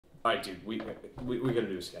All right, dude. We gotta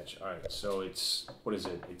do a sketch. All right. So what is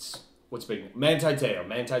it? What's big? Manti Teo.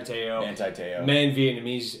 Man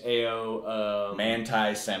Vietnamese Ao.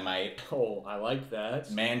 Manti-Semite. Oh, I like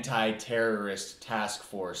that. Manti-terrorist task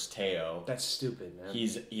force Teo. That's stupid, man.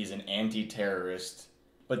 He's an anti-terrorist.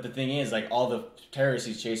 But the thing is, like, all the terrorists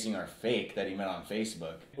he's chasing are fake that he met on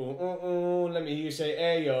Facebook. Let me hear you say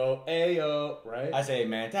Ayo, Ayo, right? I say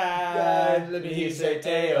Manti. God, let me hear you say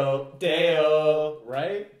Teo, Teo,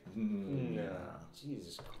 right? No.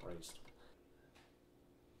 Jesus Christ.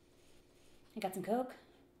 I got some Coke.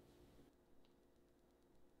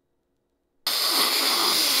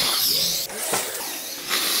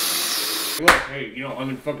 Look, hey, I'm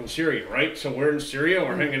in fucking Syria, right? So we're in Syria,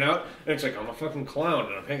 we're hanging out, and it's like, I'm a fucking clown,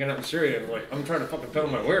 and I'm hanging out in Syria, and like, I'm trying to fucking peddle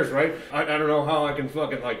my wares, right? I don't know how I can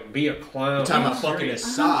fucking, like, be a clown. You're talking about fucking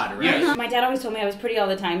Assad, right? Yes. My dad always told me I was pretty all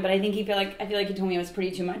the time, but I feel like he told me I was pretty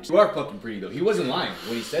too much. You are fucking pretty, though. He wasn't lying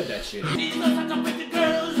when he said that shit.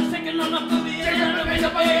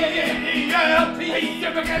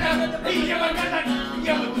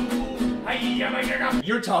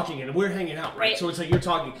 You're talking and we're hanging out, right? So it's like you're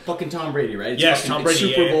talking. Fucking Tom Brady, right? It's Yes, Tom Brady.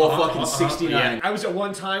 Super Bowl fucking 69. Yeah. I was at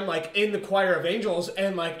one time like in the choir of angels,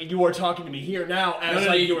 and like you are talking to me here now as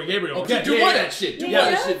like you were Gabriel. Okay, do more of that shit. Do more of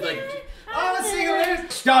that shit, like. Oh, let's sing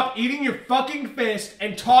a Stop eating your fucking fist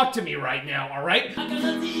and talk to me right now, all right?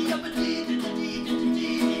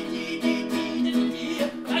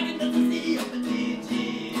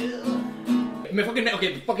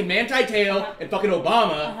 Fucking Manti Teo and fucking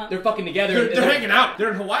Obama, they're fucking together. They're hanging out.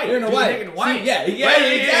 They're in Hawaii. They're in Hawaii. They're in Hawaii. See, yeah,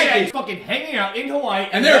 exactly. Fucking hanging out in Hawaii.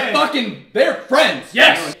 And they're friends.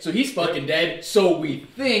 Yes. So he's fucking dead, so we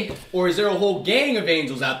think, or is there a whole gang of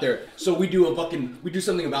angels out there? So we do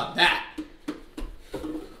something about that.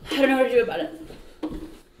 I don't know what to do about it.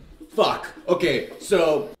 Fuck. Okay,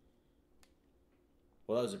 so.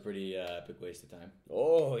 Well, that was a pretty epic waste of time.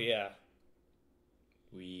 Oh, yeah.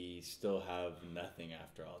 We still have nothing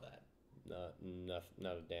after all that.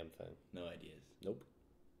 Not a damn thing. No ideas. Nope.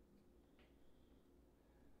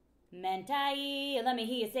 Manti, let me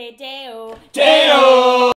hear you say Deo.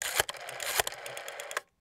 Deo!